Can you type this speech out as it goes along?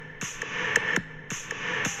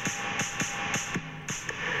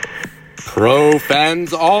Pro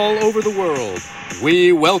fans all over the world,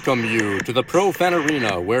 we welcome you to the Pro Fan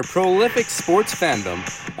Arena, where prolific sports fandom,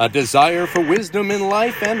 a desire for wisdom in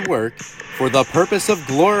life and work, for the purpose of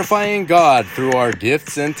glorifying God through our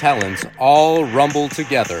gifts and talents, all rumble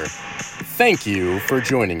together. Thank you for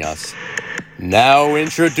joining us. Now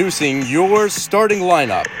introducing your starting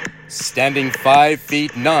lineup. Standing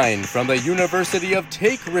 5'9" from the University of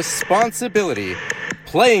Take Responsibility,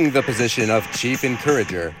 playing the position of Chief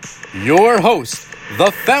Encourager, your host, the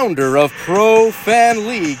founder of Pro Fan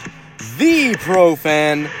League, the Pro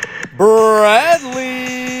Fan,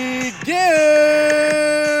 Bradley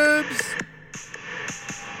Gibbs.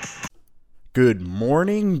 Good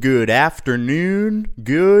morning, good afternoon,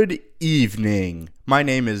 good evening. My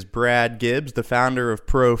name is Brad Gibbs, the founder of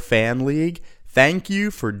Pro Fan League. Thank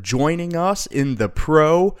you for joining us in the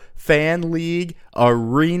Pro Fan League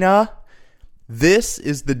Arena. This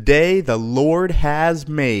is the day the Lord has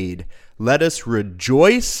made. Let us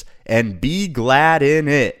rejoice and be glad in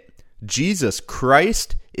it. Jesus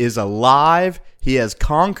Christ is alive. He has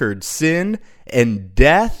conquered sin and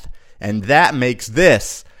death, and that makes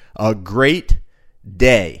this a great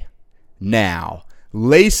day. Now,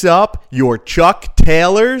 lace up your Chuck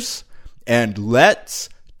Taylors and let's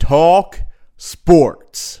talk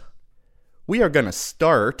sports. We are going to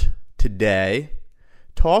start today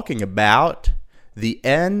talking about the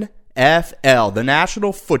NFL, the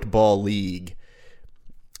National Football League.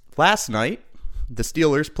 Last night, the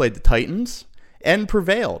Steelers played the Titans and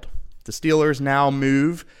prevailed. The Steelers now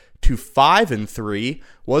move to 5-3.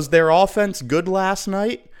 Was their offense good last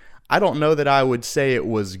night? I don't know that I would say it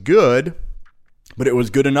was good, but it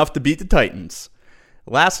was good enough to beat the Titans.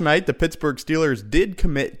 Last night, the Pittsburgh Steelers did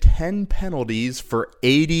commit 10 penalties for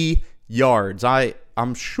 80 yards.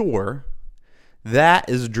 I'm sure that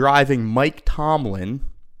is driving Mike Tomlin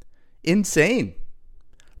insane.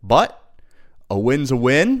 But a win's a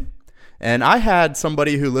win. And I had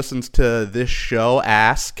somebody who listens to this show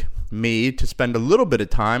ask me to spend a little bit of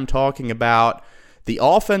time talking about the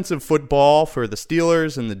offensive football for the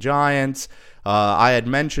Steelers and the Giants. I had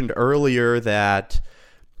mentioned earlier that,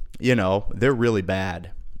 they're really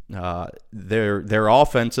bad. Their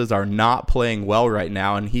offenses are not playing well right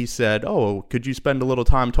now. And he said, could you spend a little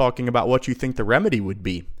time talking about what you think the remedy would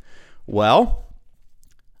be? Well,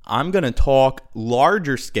 I'm going to talk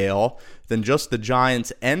larger scale than just the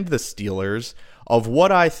Giants and the Steelers of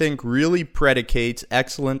what I think really predicates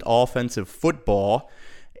excellent offensive football.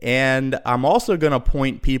 And I'm also going to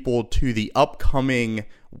point people to the upcoming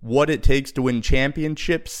What It Takes to Win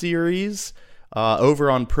Championship series over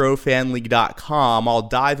on profanleague.com. I'll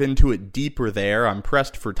dive into it deeper there. I'm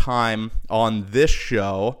pressed for time on this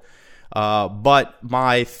show. But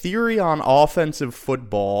my theory on offensive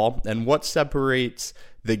football and what separates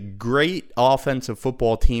the great offensive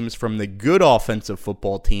football teams from the good offensive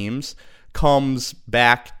football teams comes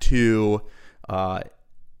back to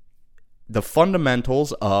the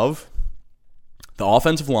fundamentals of the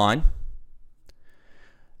offensive line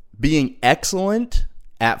being excellent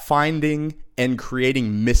at finding and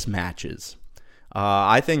creating mismatches.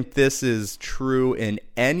 I think this is true in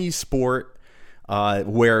any sport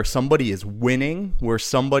where somebody is winning, where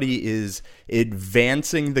somebody is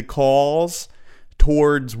advancing the calls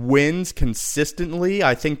towards wins consistently.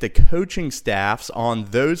 I think the coaching staffs on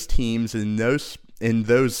those teams in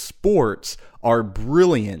those sports are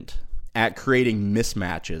brilliant at creating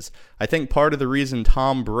mismatches. I think part of the reason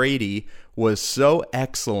Tom Brady was so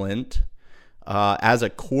excellent as a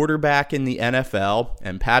quarterback in the NFL,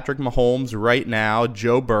 and Patrick Mahomes right now,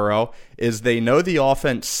 Joe Burrow, is they know the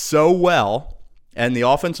offense so well, and the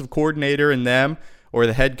offensive coordinator and them, or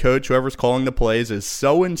the head coach, whoever's calling the plays, is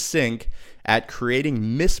so in sync at creating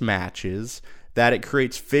mismatches that it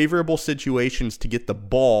creates favorable situations to get the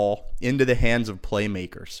ball into the hands of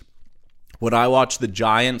playmakers. When I watch the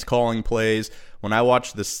Giants calling plays, when I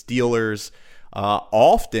watch the Steelers,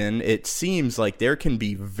 often it seems like there can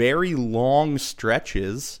be very long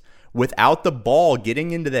stretches without the ball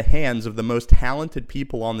getting into the hands of the most talented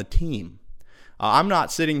people on the team. I'm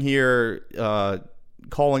not sitting here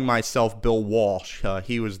calling myself Bill Walsh.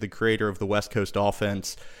 He was the creator of the West Coast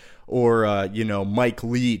offense, or Mike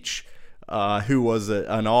Leach, who was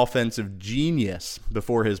an offensive genius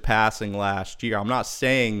before his passing last year. I'm not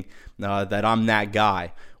saying that I'm that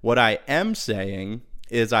guy. What I am saying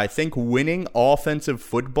is I think winning offensive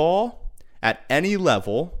football at any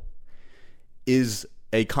level is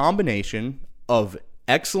a combination of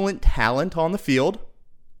excellent talent on the field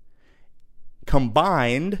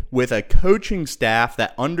combined with a coaching staff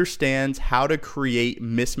that understands how to create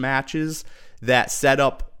mismatches that set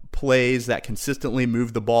up plays that consistently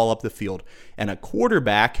move the ball up the field, and a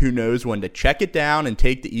quarterback who knows when to check it down and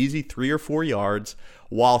take the easy 3 or 4 yards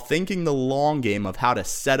while thinking the long game of how to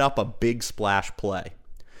set up a big splash play.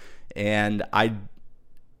 And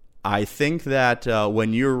I think that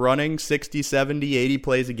when you're running 60, 70, 80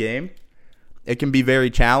 plays a game, it can be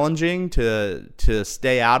very challenging to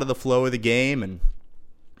stay out of the flow of the game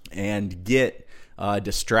and get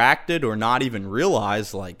distracted or not even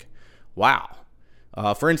realize, like, wow.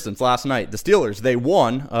 For instance, last night, the Steelers, they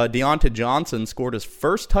won. Deontay Johnson scored his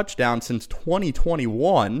first touchdown since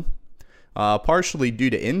 2021, partially due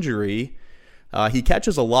to injury. He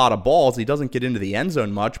catches a lot of balls. He doesn't get into the end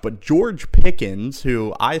zone much, but George Pickens,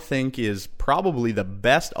 who I think is probably the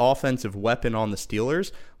best offensive weapon on the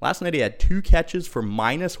Steelers, last night he had 2 catches for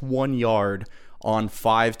 -1 yard on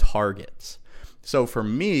 5 targets. So for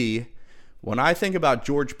me, when I think about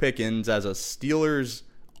George Pickens as a Steelers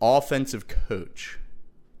offensive coach,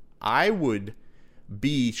 I would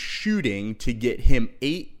be shooting to get him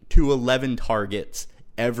 8 to 11 targets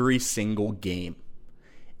every single game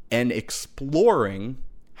and exploring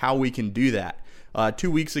how we can do that.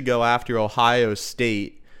 2 weeks ago, after Ohio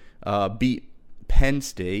State beat Penn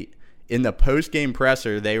State, in the post-game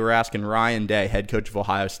presser, they were asking Ryan Day, head coach of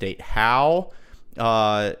Ohio State, how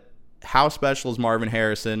special is Marvin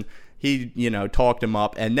Harrison? He, talked him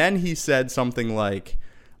up, and then he said something like,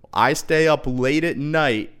 I stay up late at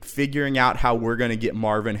night figuring out how we're going to get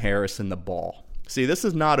Marvin Harrison the ball. See, this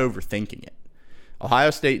is not overthinking it. Ohio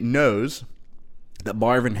State knows that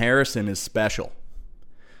Marvin Harrison is special.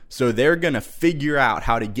 So they're going to figure out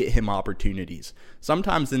how to get him opportunities.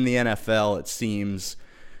 Sometimes in the NFL, it seems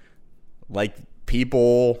like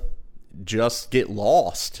people just get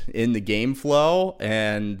lost in the game flow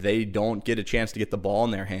and they don't get a chance to get the ball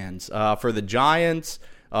in their hands. For the Giants,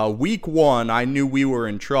 week 1, I knew we were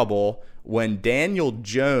in trouble when Daniel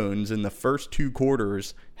Jones in the first 2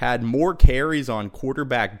 quarters had more carries on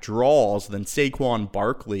quarterback draws than Saquon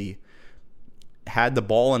Barkley had the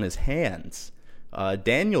ball in his hands.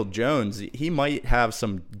 Daniel Jones, he might have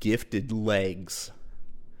some gifted legs,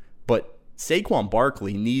 but Saquon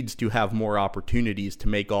Barkley needs to have more opportunities to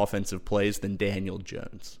make offensive plays than Daniel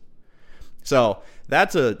Jones. So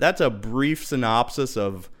that's a brief synopsis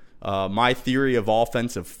of my theory of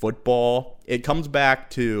offensive football. It comes back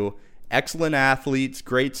to excellent athletes,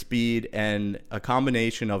 great speed, and a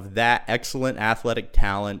combination of that excellent athletic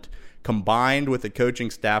talent combined with a coaching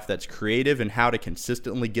staff that's creative in how to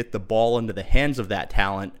consistently get the ball into the hands of that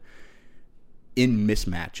talent in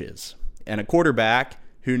mismatches. And a quarterback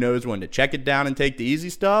who knows when to check it down and take the easy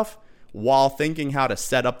stuff while thinking how to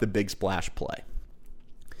set up the big splash play.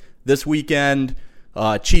 This weekend,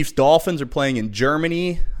 Chiefs-Dolphins are playing in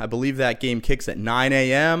Germany. I believe that game kicks at 9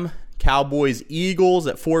 a.m. Cowboys-Eagles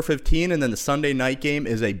at 4:15, and then the Sunday night game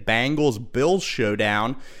is a Bengals-Bills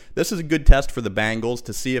showdown. This is a good test for the Bengals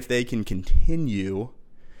to see if they can continue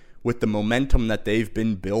with the momentum that they've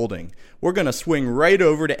been building. We're going to swing right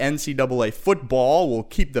over to NCAA football. We'll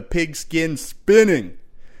keep the pigskin spinning.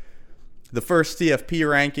 The first CFP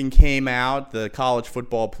ranking came out, the college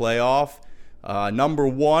football playoff. Number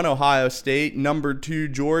 1, Ohio State. Number 2,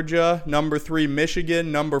 Georgia. Number 3,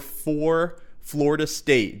 Michigan. Number 4, Florida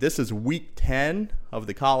State. This is week 10 of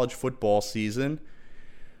the college football season.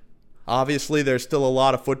 Obviously, there's still a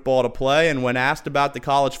lot of football to play, and when asked about the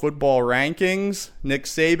college football rankings, Nick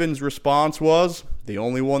Saban's response was, the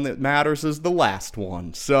only one that matters is the last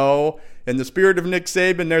one. So, in the spirit of Nick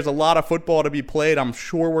Saban, there's a lot of football to be played. I'm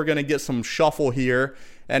sure we're going to get some shuffle here,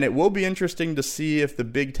 and it will be interesting to see if the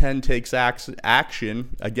Big Ten takes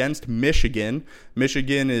action against Michigan.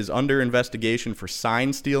 Michigan is under investigation for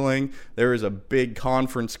sign stealing. There is a big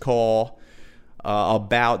conference call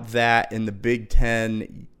about that in the Big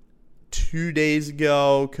Ten 2 days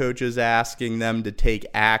ago. Coaches asking them to take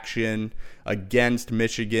action against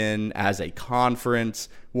Michigan as a conference.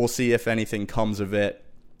 We'll see if anything comes of it.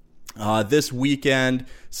 This weekend,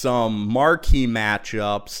 some marquee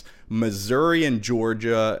matchups. Missouri and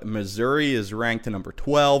Georgia. Missouri is ranked number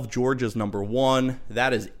 12. Georgia's number 1.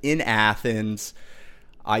 That is in Athens.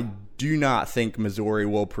 I do not think Missouri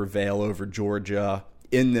will prevail over Georgia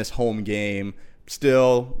in this home game.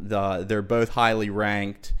 Still, they're both highly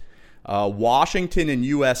ranked. Washington and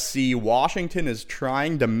USC. Washington is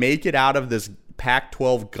trying to make it out of this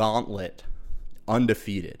Pac-12 gauntlet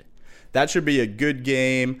undefeated. That should be a good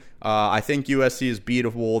game. I think USC is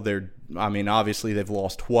beatable. Obviously they've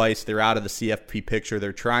lost twice. They're out of the CFP picture.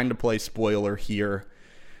 They're trying to play spoiler here.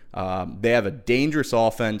 They have a dangerous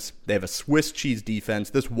offense. They have a Swiss cheese defense.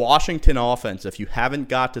 This Washington offense, if you haven't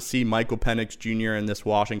got to see Michael Penix Jr. in this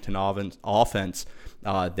Washington offense,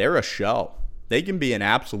 they're a show. They can be an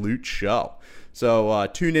absolute show. So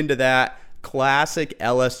tune into that. Classic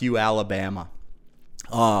LSU Alabama.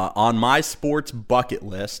 On my sports bucket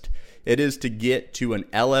list, it is to get to an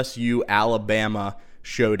LSU Alabama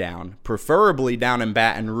showdown, preferably down in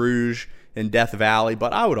Baton Rouge in Death Valley,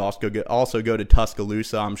 but I would also go to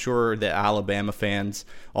Tuscaloosa. I'm sure the Alabama fans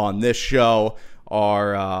on this show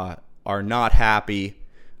are not happy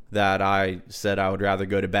that I said I would rather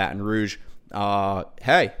go to Baton Rouge.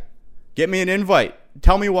 Hey, get me an invite.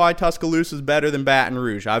 Tell me why Tuscaloosa is better than Baton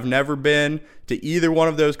Rouge. I've never been to either one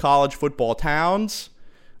of those college football towns.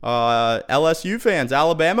 LSU fans,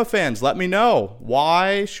 Alabama fans, let me know.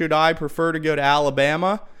 Why should I prefer to go to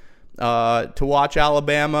Alabama to watch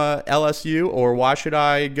Alabama LSU, or why should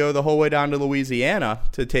I go the whole way down to Louisiana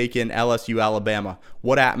to take in LSU Alabama?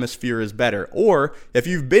 What atmosphere is better? Or if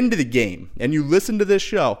you've been to the game and you listen to this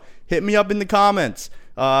show, hit me up in the comments.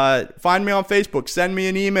 Find me on Facebook. Send me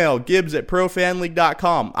an email,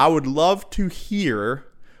 gibbs@profanleague.com. I would love to hear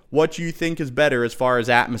what you think is better as far as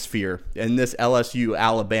atmosphere in this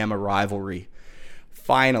LSU-Alabama rivalry.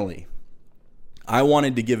 Finally, I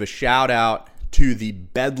wanted to give a shout out to the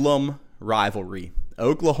Bedlam rivalry,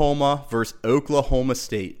 Oklahoma versus Oklahoma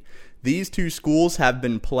State. These two schools have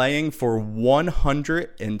been playing for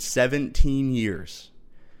 117 years.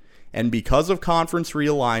 And because of conference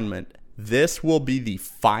realignment, this will be the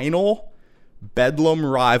final Bedlam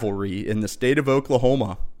rivalry in the state of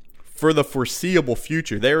Oklahoma for the foreseeable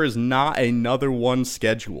future. There is not another one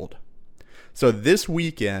scheduled. So this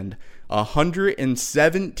weekend,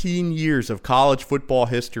 117 years of college football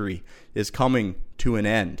history is coming to an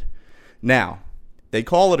end. Now, they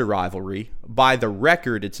call it a rivalry. By the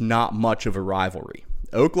record, it's not much of a rivalry.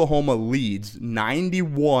 Oklahoma leads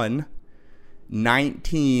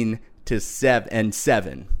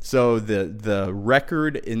 91-19-7. So the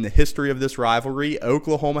record in the history of this rivalry,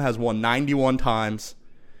 Oklahoma has won 91 times.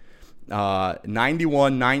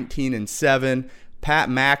 91-19-7. Pat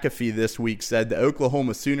McAfee this week said the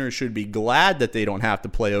Oklahoma Sooners should be glad that they don't have to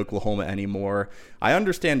play Oklahoma anymore. I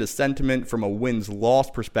understand the sentiment from a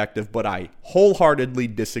wins-loss perspective, but I wholeheartedly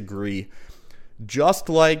disagree. Just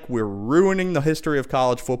like we're ruining the history of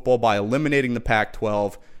college football by eliminating the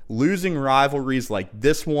Pac-12, losing rivalries like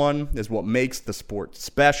this one is what makes the sport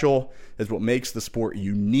special, is what makes the sport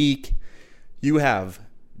unique. You have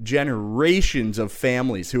generations of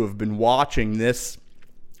families who have been watching this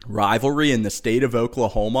rivalry in the state of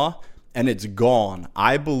Oklahoma, and it's gone.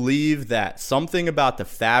 I believe that something about the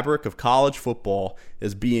fabric of college football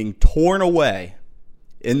is being torn away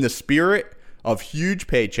in the spirit of huge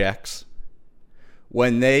paychecks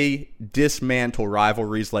when they dismantle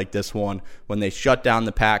rivalries like this one, when they shut down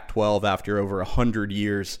the Pac-12 after over 100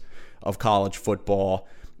 years of college football.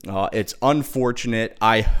 It's unfortunate.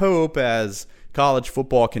 I hope as college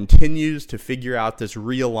football continues to figure out this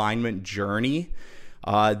realignment journey,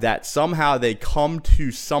 that somehow they come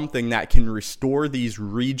to something that can restore these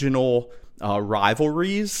regional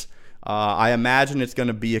rivalries. I imagine it's going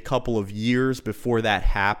to be a couple of years before that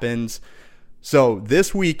happens. So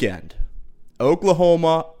this weekend,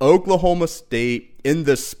 Oklahoma State, in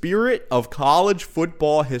the spirit of college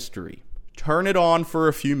football history, turn it on for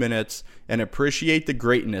a few minutes and appreciate the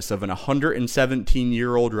greatness of an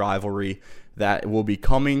 117-year-old rivalry that will be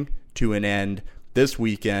coming to an end this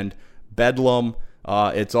weekend. Bedlam.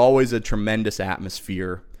 It's always a tremendous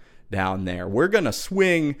atmosphere down there. We're going to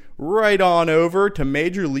swing right on over to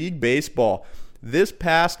Major League Baseball. This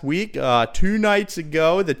past week, 2 nights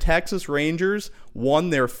ago, the Texas Rangers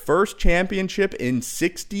won their first championship in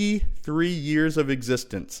 63 years of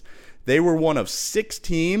existence. They were one of 6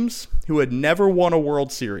 teams who had never won a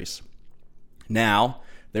World Series. Now,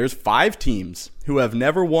 there's 5 teams who have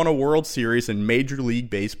never won a World Series in Major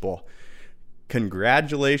League Baseball.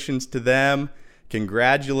 Congratulations to them.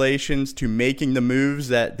 Congratulations to making the moves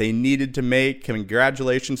that they needed to make.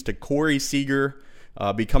 Congratulations to Corey Seager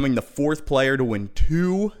becoming the 4th player to win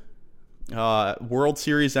 2 World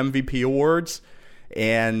Series MVP awards.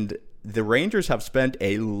 And the Rangers have spent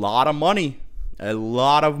a lot of money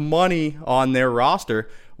on their roster,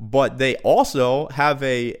 but they also have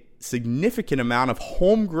a significant amount of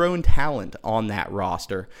homegrown talent on that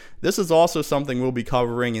roster. This is also something we'll be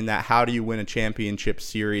covering in that How Do You Win a Championship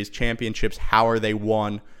series. Championships, how are they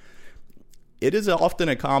won? It is often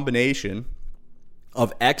a combination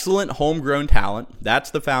of excellent homegrown talent,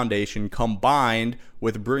 that's the foundation, combined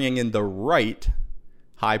with bringing in the right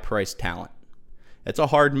high-priced talent. It's a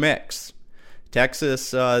hard mix.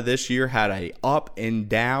 Texas this year had a up and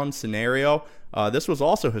down scenario. This was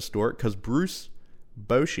also historic because Bruce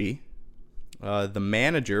Bochy, the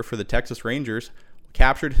manager for the Texas Rangers,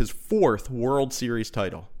 captured his 4th World Series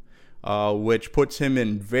title. which puts him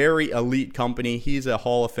in very elite company. He's a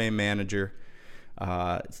Hall of Fame manager.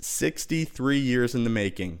 63 years in the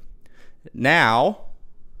making. Now,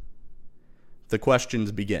 the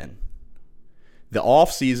questions begin. The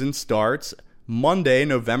offseason starts Monday,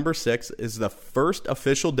 November 6th, is the first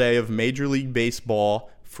official day of Major League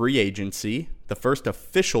Baseball free agency, the first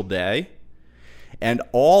official day, and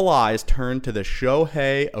all eyes turn to the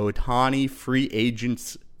Shohei Ohtani free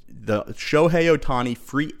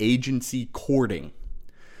agency courting.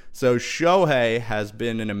 So Shohei has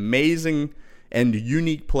been an amazing and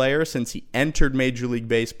unique player since he entered Major League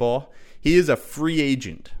Baseball. He is a free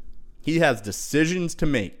agent. He has decisions to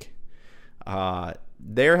make.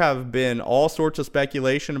 There have been all sorts of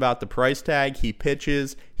speculation about the price tag. He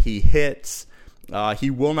pitches, he hits. He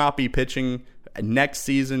will not be pitching next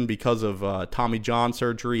season because of Tommy John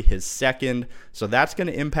surgery, his second. So that's going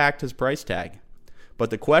to impact his price tag. But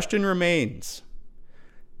the question remains,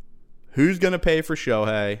 who's going to pay for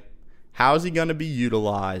Shohei? How's he going to be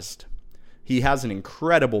utilized? He has an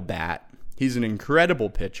incredible bat. He's an incredible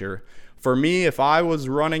pitcher. For me, if I was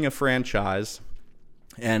running a franchise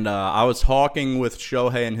and I was talking with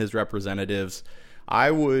Shohei and his representatives,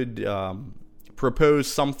 I would propose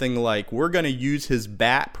something like, we're going to use his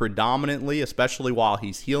bat predominantly, especially while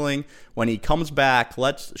he's healing. When he comes back,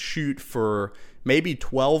 let's shoot for maybe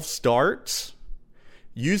 12 starts.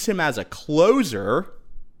 Use him as a closer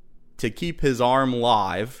to keep his arm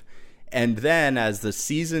live. And then as the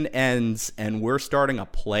season ends and we're starting a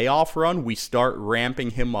playoff run, we start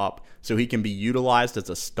ramping him up so he can be utilized as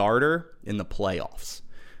a starter in the playoffs.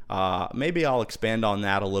 Maybe I'll expand on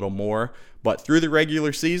that a little more. But through the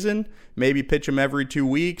regular season, maybe pitch him every 2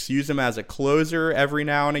 weeks, use him as a closer every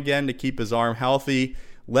now and again to keep his arm healthy.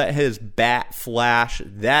 Let his bat flash.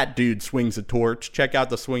 That dude swings a torch. Check out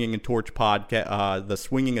the Swinging a Torch podcast, the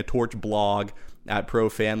Swinging a Torch blog at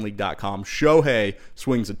profanleague.com. Shohei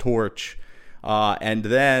swings a torch. And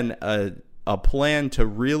then a plan to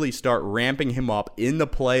really start ramping him up in the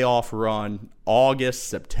playoff run, August,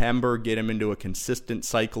 September, get him into a consistent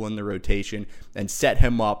cycle in the rotation, and set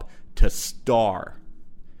him up to star,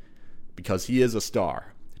 because he is a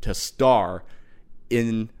star, to star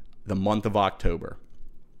in the month of October.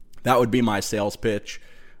 That would be my sales pitch.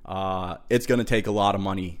 It's going to take a lot of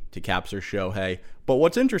money to capture Shohei. But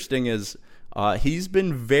what's interesting is he's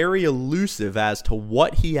been very elusive as to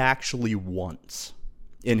what he actually wants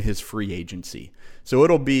in his free agency. So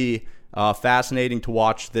it'll be fascinating to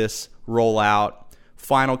watch this roll out.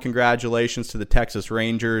 Final congratulations to the Texas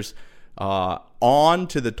Rangers. On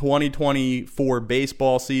to the 2024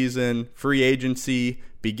 baseball season. Free agency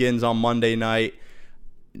begins on Monday night.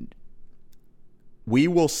 We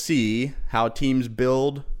will see how teams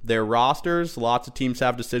build their rosters. Lots of teams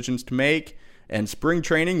have decisions to make, and spring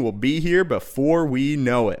training will be here before we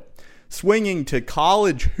know it. Swinging to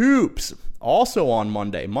college hoops, also on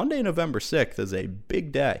Monday. Monday, November 6th is a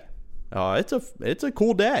big day. It's a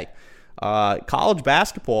cool day. College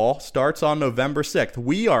basketball starts on November 6th.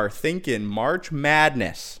 We are thinking March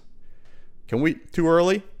Madness. Too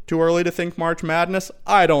early? Too early to think March Madness?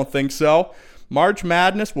 I don't think so. March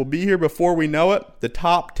Madness will be here before we know it. The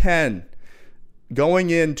top 10 going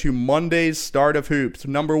into Monday's start of hoops.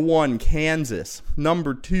 Number 1, Kansas.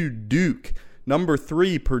 Number 2, Duke. Number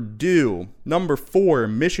 3, Purdue. Number 4,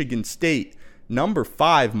 Michigan State. Number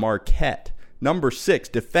 5, Marquette. Number 6,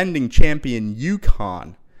 defending champion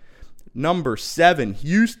UConn. Number 7,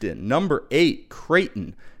 Houston. Number 8,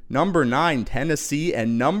 Creighton. Number 9, Tennessee.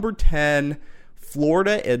 And number 10,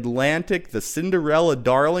 Florida Atlantic, the Cinderella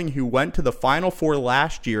darling who went to the Final Four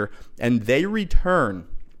last year, and they return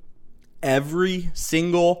every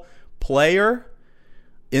single player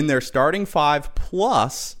in their starting 5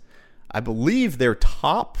 plus, I believe, their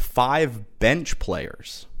top 5 bench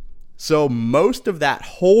players. So most of that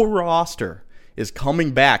whole roster is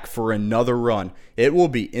coming back for another run. It will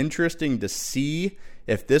be interesting to see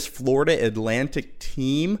if this Florida Atlantic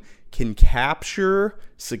team can capture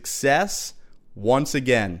success once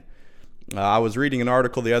again. I was reading an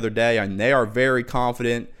article the other day, and they are very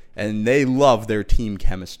confident, and they love their team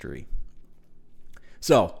chemistry.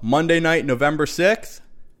 So, Monday night, November 6th,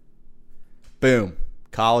 boom,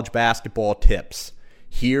 college basketball tips.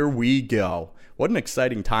 Here we go. What an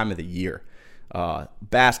exciting time of the year.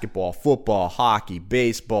 Basketball, football, hockey,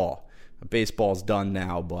 baseball. Baseball's done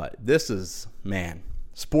now, but this is, man,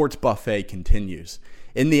 sports buffet continues.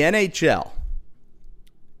 In the NHL,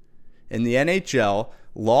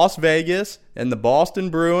 Las Vegas and the Boston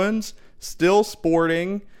Bruins still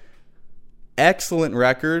sporting excellent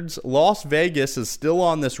records. Las Vegas is still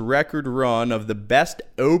on this record run of the best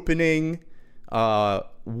opening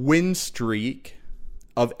win streak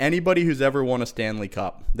of anybody who's ever won a Stanley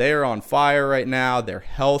Cup. They are on fire right now. They're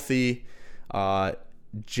healthy.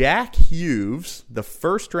 Jack Hughes, the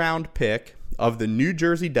first-round pick of the New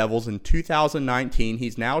Jersey Devils in 2019,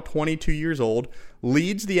 he's now 22 years old,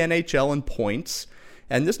 leads the NHL in points.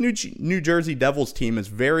 And this New Jersey Devils team is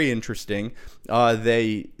very interesting.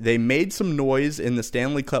 They made some noise in the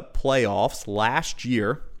Stanley Cup playoffs last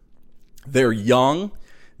year. They're young.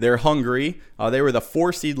 They're hungry. They were the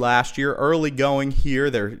 4 seed last year, early going here.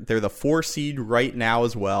 They're the 4 seed right now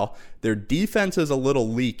as well. Their defense is a little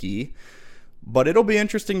leaky, but it'll be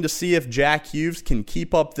interesting to see if Jack Hughes can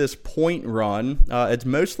keep up this point run. It's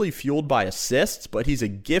mostly fueled by assists, but he's a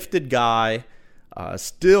gifted guy,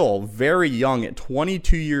 still very young at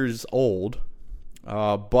 22 years old,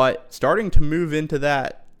 but starting to move into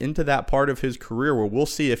that part of his career where we'll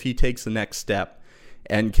see if he takes the next step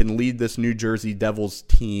and can lead this New Jersey Devils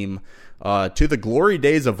team to the glory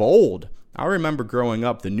days of old. I remember growing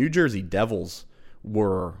up, the New Jersey Devils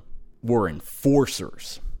were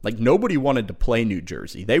enforcers. Like, nobody wanted to play New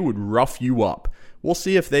Jersey. They would rough you up. We'll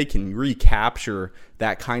see if they can recapture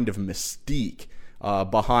that kind of mystique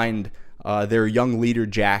behind their young leader,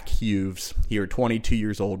 Jack Hughes, here, 22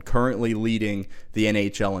 years old, currently leading the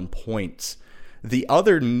NHL in points. The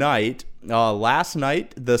other night, last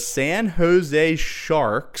night, the San Jose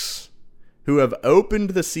Sharks, who have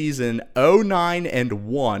opened the season 0-9-1,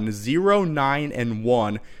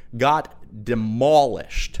 0-9-1, got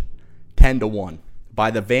demolished 10-1 by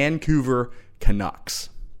the Vancouver Canucks.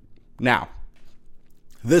 Now,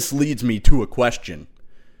 this leads me to a question.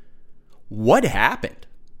 What happened?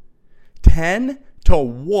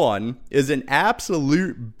 10-1 is an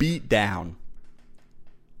absolute beatdown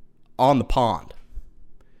on the pond.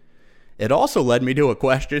 It also led me to a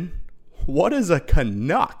question. What is a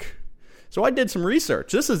Canuck? So I did some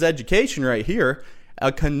research. This is education right here.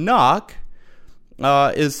 A Canuck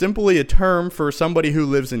is simply a term for somebody who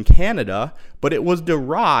lives in Canada, but it was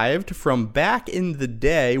derived from back in the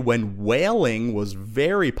day when whaling was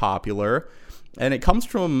very popular, and it comes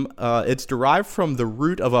from, it's derived from the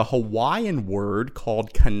root of a Hawaiian word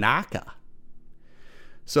called kanaka.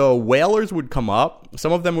 So whalers would come up,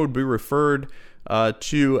 some of them would be referred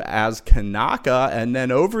to as Kanaka, and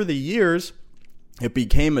then over the years, it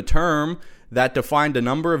became a term that defined a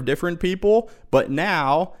number of different people, but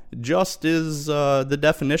now just is the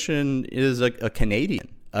definition is a Canadian,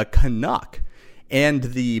 a Canuck. And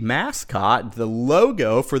the mascot, the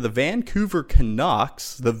logo for the Vancouver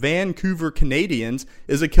Canucks, the Vancouver Canadians,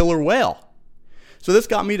 is a killer whale. So this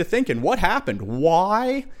got me to thinking, what happened?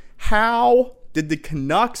 Why? How did the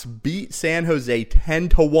Canucks beat San Jose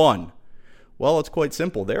 10-1? Well, it's quite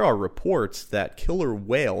simple. There are reports that killer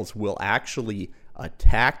whales will actually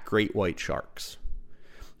attack great white sharks.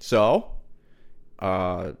 So,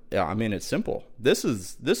 it's simple. This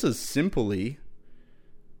is simply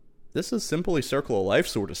Circle of Life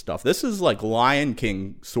sort of stuff. This is like Lion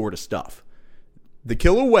King sort of stuff. The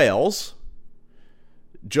killer whales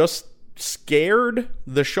just scared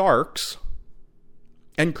the sharks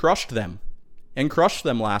and crushed them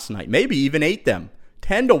last night. Maybe even ate them.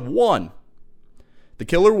 10-1. The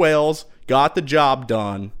killer whales got the job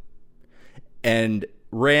done and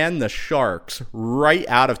ran the sharks right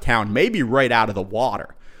out of town, maybe right out of the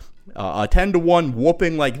water. A 10-1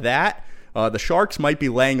 whooping like that, the Sharks might be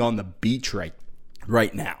laying on the beach right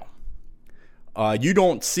now. You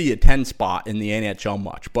don't see a 10 spot in the NHL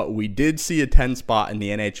much, but we did see a 10 spot in the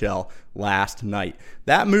NHL last night.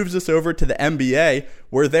 That moves us over to the NBA,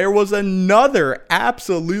 where there was another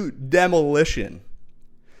absolute demolition.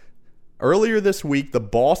 Earlier this week, the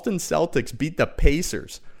Boston Celtics beat the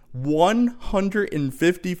Pacers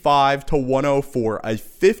 155-104, a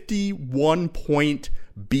 51-point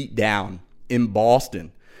beatdown in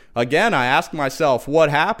Boston. Again, I ask myself,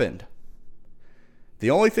 what happened?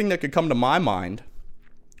 The only thing that could come to my mind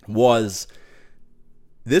was,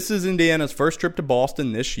 this is Indiana's first trip to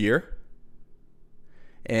Boston this year,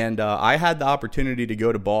 and I had the opportunity to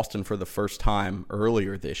go to Boston for the first time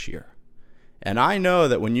earlier this year. And I know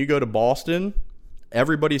that when you go to Boston,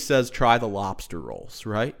 everybody says try the lobster rolls,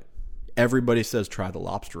 right? Everybody says try the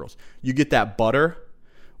lobster rolls. You get that butter.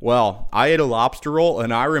 Well, I ate a lobster roll,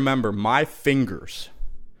 and I remember my fingers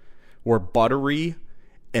were buttery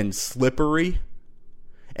and slippery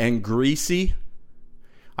and greasy.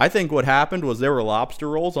 I think what happened was there were lobster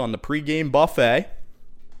rolls on the pregame buffet.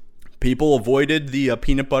 People avoided the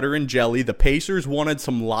peanut butter and jelly. The Pacers wanted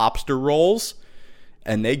some lobster rolls,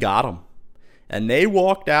 and they got them. And they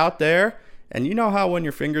walked out there, and you know how when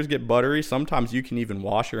your fingers get buttery, sometimes you can even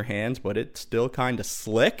wash your hands, but it's still kind of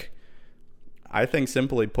slick? I think,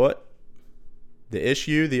 simply put, The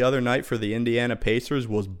issue the other night for the Indiana Pacers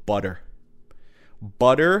was butter.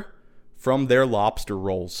 Butter from their lobster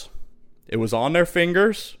rolls. It was on their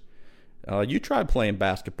fingers. You tried playing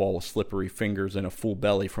basketball with slippery fingers and a full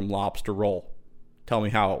belly from lobster roll. Tell me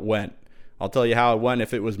how it went. I'll tell you how it went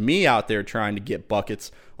if it was me out there trying to get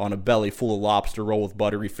buckets on a belly full of lobster roll with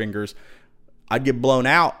buttery fingers. I'd get blown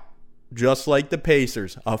out just like the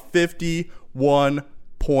Pacers. A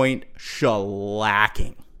 51-point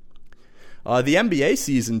shellacking. The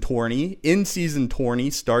NBA in-season tourney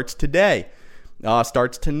starts today.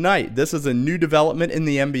 Starts tonight. This is a new development in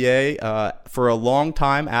the NBA. For a long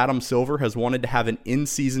time, Adam Silver has wanted to have an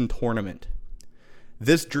in-season tournament.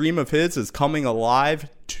 This dream of his is coming alive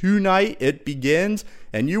tonight. It begins,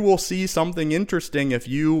 and you will see something interesting if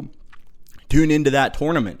you tune into that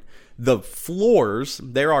tournament. The floors,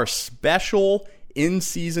 there are special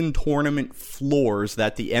in-season tournament floors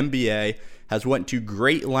that the NBA has went to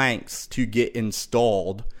great lengths to get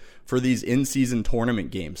installed for these in-season tournament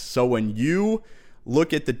games. So when you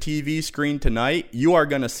look at the TV screen tonight, you are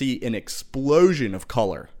going to see an explosion of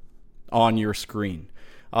color on your screen.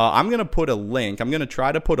 I'm going to put a link. I'm going to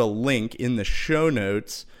try to put a link in the show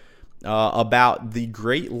notes about the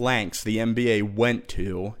great lengths the NBA went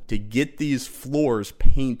to get these floors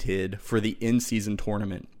painted for the in-season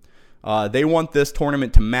tournament. They want this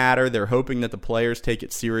tournament to matter. They're hoping that the players take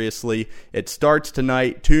it seriously. It starts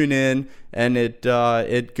tonight. Tune in, and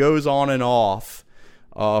it goes on and off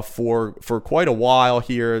for quite a while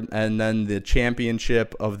here. And then the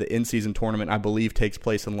championship of the in-season tournament, I believe, takes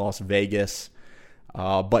place in Las Vegas.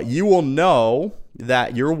 But you will know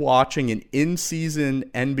that you're watching an in-season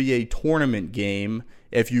NBA tournament game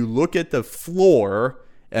if you look at the floor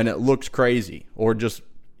and it looks crazy or just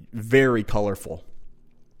very colorful.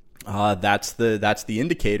 That's the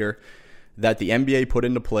indicator that the NBA put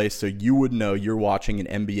into place so you would know you're watching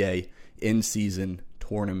an NBA in-season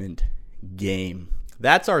tournament game.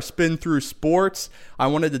 That's our spin through sports. I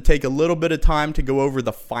wanted to take a little bit of time to go over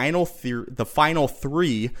the final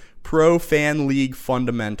three Pro Fan League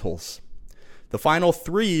fundamentals. The final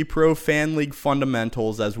three Pro Fan League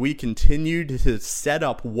fundamentals as we continue to set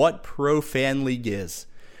up what Pro Fan League is.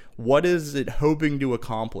 What is it hoping to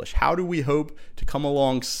accomplish? How do we hope to come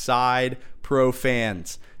alongside pro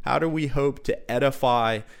fans? How do we hope to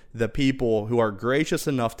edify the people who are gracious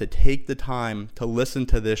enough to take the time to listen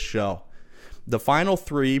to this show? The final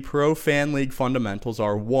three Pro Fan League fundamentals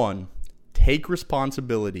are: 1, take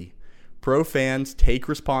responsibility. Pro fans, take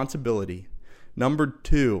responsibility. Number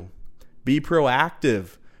 2, be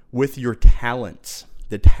proactive with your talents.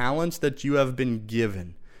 The talents that you have been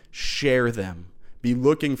given, share them. Be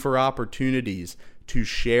looking for opportunities to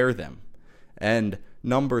share them. And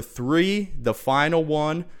number 3, the final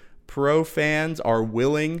one, pro fans are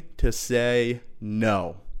willing to say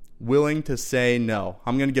no. Willing to say no.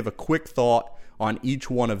 I'm going to give a quick thought on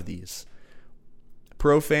each one of these.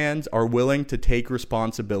 Pro fans are willing to take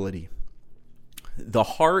responsibility. The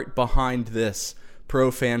heart behind this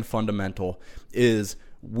pro fan fundamental is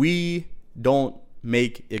we don't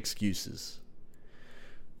make excuses.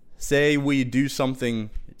 Say we do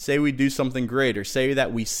something great, or say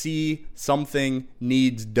that we see something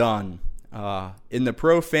needs done. In the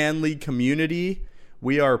Pro Fan League community,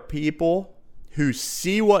 we are people who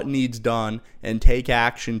see what needs done and take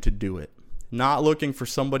action to do it. Not looking for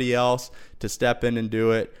somebody else to step in and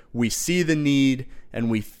do it. We see the need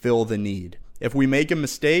and we fill the need. If we make a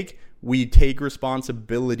mistake, we take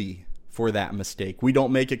responsibility for that mistake. We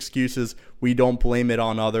don't make excuses. We don't blame it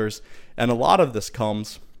on others. And a lot of this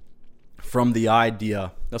comes from the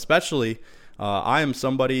idea, especially I am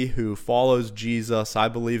somebody who follows Jesus. I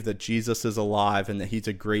believe that Jesus is alive and that he's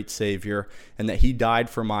a great Savior and that he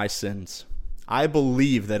died for my sins. I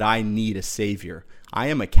believe that I need a Savior. I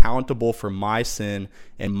am accountable for my sin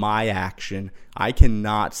and my action. I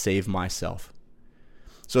cannot save myself.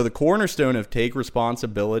 So the cornerstone of take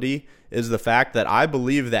responsibility is the fact that I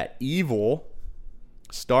believe that evil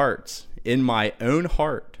starts in my own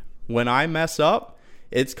heart. When I mess up,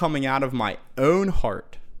 it's coming out of my own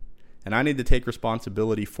heart, and I need to take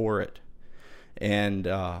responsibility for it. And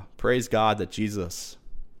praise God that Jesus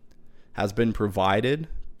has been provided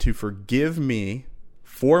to forgive me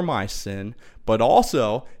for my sin, but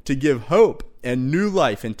also to give hope and new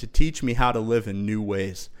life and to teach me how to live in new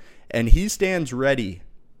ways. And he stands ready.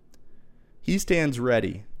 He stands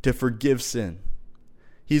ready to forgive sin.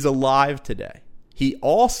 He's alive today. He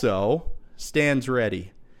also stands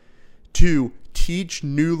ready to teach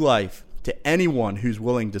new life to anyone who's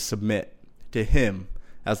willing to submit to him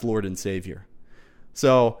as Lord and Savior.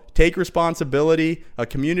 So take responsibility, a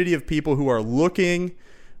community of people who are looking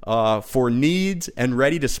for needs and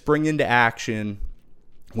ready to spring into action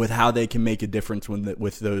with how they can make a difference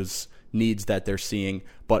with those needs that they're seeing,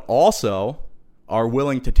 but also are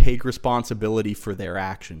willing to take responsibility for their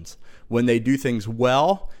actions. When they do things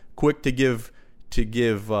well, quick to give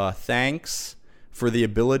thanks for the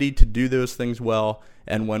ability to do those things well.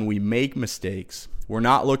 And when we make mistakes, we're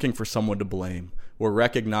not looking for someone to blame. We're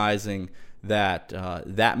recognizing that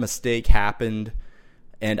that mistake happened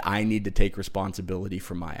and I need to take responsibility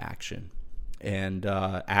for my action and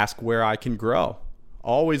ask where I can grow.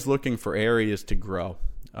 Always looking for areas to grow.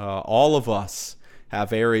 All of us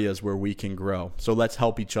have areas where we can grow. So let's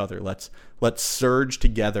help each other. Let's surge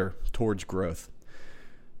together towards growth.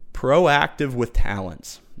 Proactive with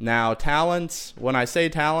talents. Now, talents, when I say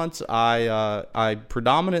talents, I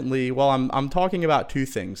predominantly, I'm talking about two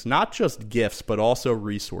things, not just gifts, but also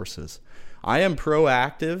resources. I am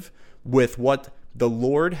proactive with what the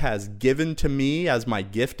Lord has given to me as my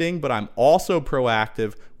gifting, but I'm also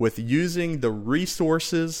proactive with using the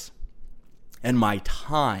resources and my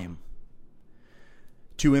time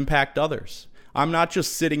to impact others. I'm not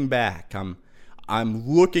just sitting back. I'm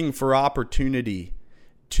looking for opportunity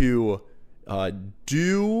to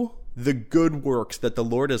do the good works that the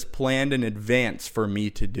Lord has planned in advance for me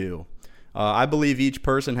to do. I believe each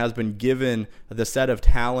person has been given the set of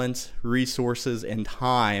talents, resources, and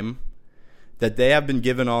time that they have been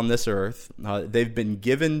given on this earth. They've been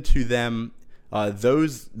given to them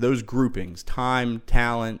those groupings, time,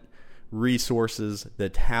 talent, resources, the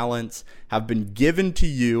talents have been given to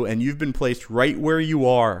you, and you've been placed right where you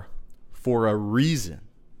are for a reason.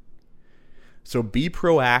 So be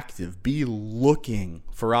proactive, be looking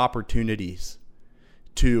for opportunities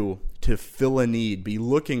to fill a need, be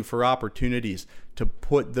looking for opportunities to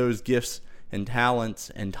put those gifts and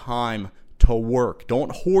talents and time to work.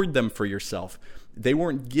 Don't hoard them for yourself. They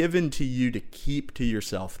weren't given to you to keep to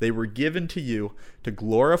yourself. They were given to you to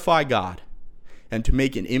glorify God and to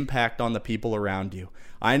make an impact on the people around you.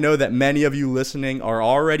 I know that many of you listening are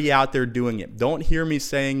already out there doing it. Don't hear me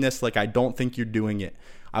saying this like I don't think you're doing it.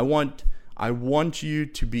 I want you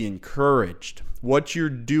to be encouraged. What you're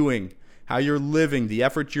doing, how you're living, the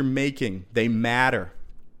efforts you're making, they matter.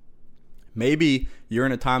 Maybe you're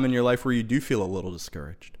in a time in your life where you do feel a little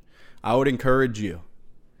discouraged. I would encourage you.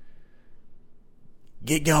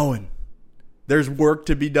 Get going. There's work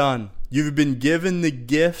to be done. You've been given the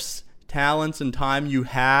gifts, talents, and time you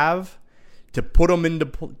have to put them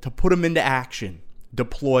into action.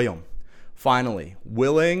 Deploy them. Finally,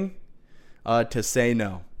 willing to say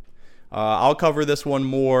no. I'll cover this one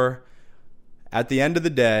more. At the end of the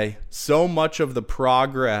day, so much of the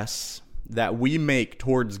progress that we make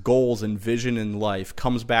towards goals and vision in life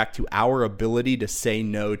comes back to our ability to say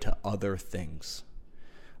no to other things.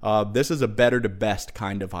 This is a better to best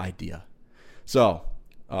kind of idea. So,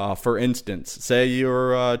 for instance, say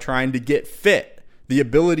you're trying to get fit. The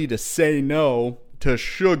ability to say no to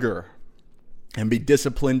sugar and be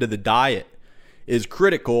disciplined to the diet is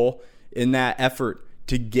critical in that effort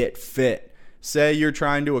to get fit. Say you're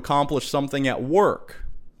trying to accomplish something at work.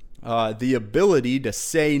 The ability to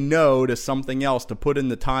say no to something else, to put in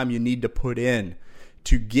the time you need to put in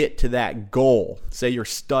to get to that goal. Say you're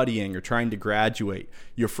studying or trying to graduate.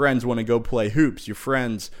 Your friends want to go play hoops. Your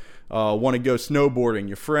friends want to go snowboarding.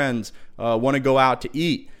 Your friends want to go out to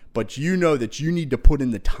eat. But you know that you need to put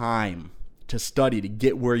in the time to study to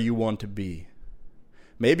get where you want to be.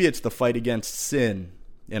 Maybe it's the fight against sin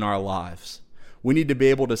in our lives. We need to be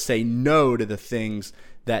able to say no to the things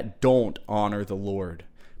that don't honor the Lord.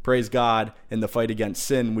 Praise God, in the fight against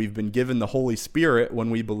sin, we've been given the Holy Spirit when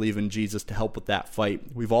we believe in Jesus to help with that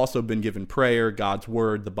fight. We've also been given prayer, God's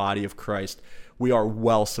Word, the body of Christ. We are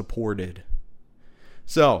well supported.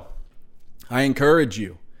 So, I encourage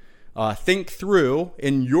you, think through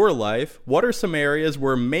in your life, what are some areas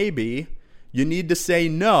where maybe you need to say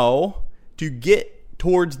no to get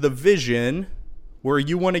towards the vision where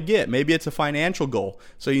you want to get. Maybe it's a financial goal.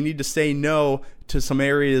 So you need to say no to some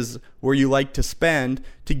areas where you like to spend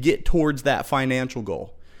to get towards that financial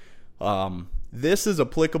goal. This is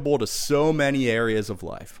applicable to so many areas of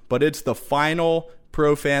life, but it's the final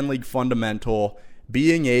Pro Fan League fundamental,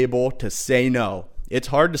 being able to say no. It's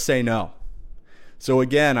hard to say no. So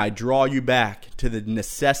again, I draw you back to the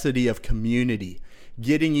necessity of community,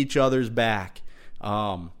 getting each other's back,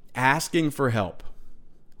 asking for help.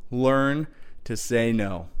 Learn to say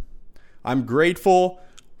no. I'm grateful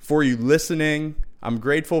for you listening. I'm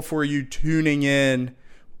grateful for you tuning in.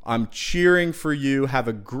 I'm cheering for you. Have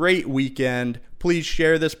a great weekend. Please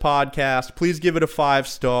share this podcast. Please give it a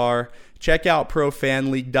 5-star. Check out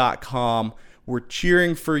profanleague.com. We're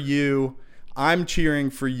cheering for you. I'm cheering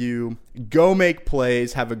for you. Go make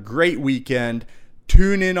plays. Have a great weekend.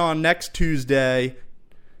 Tune in on next Tuesday.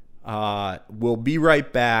 We'll be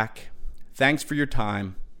right back. Thanks for your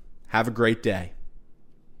time. Have a great day.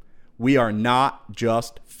 We are not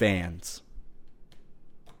just fans.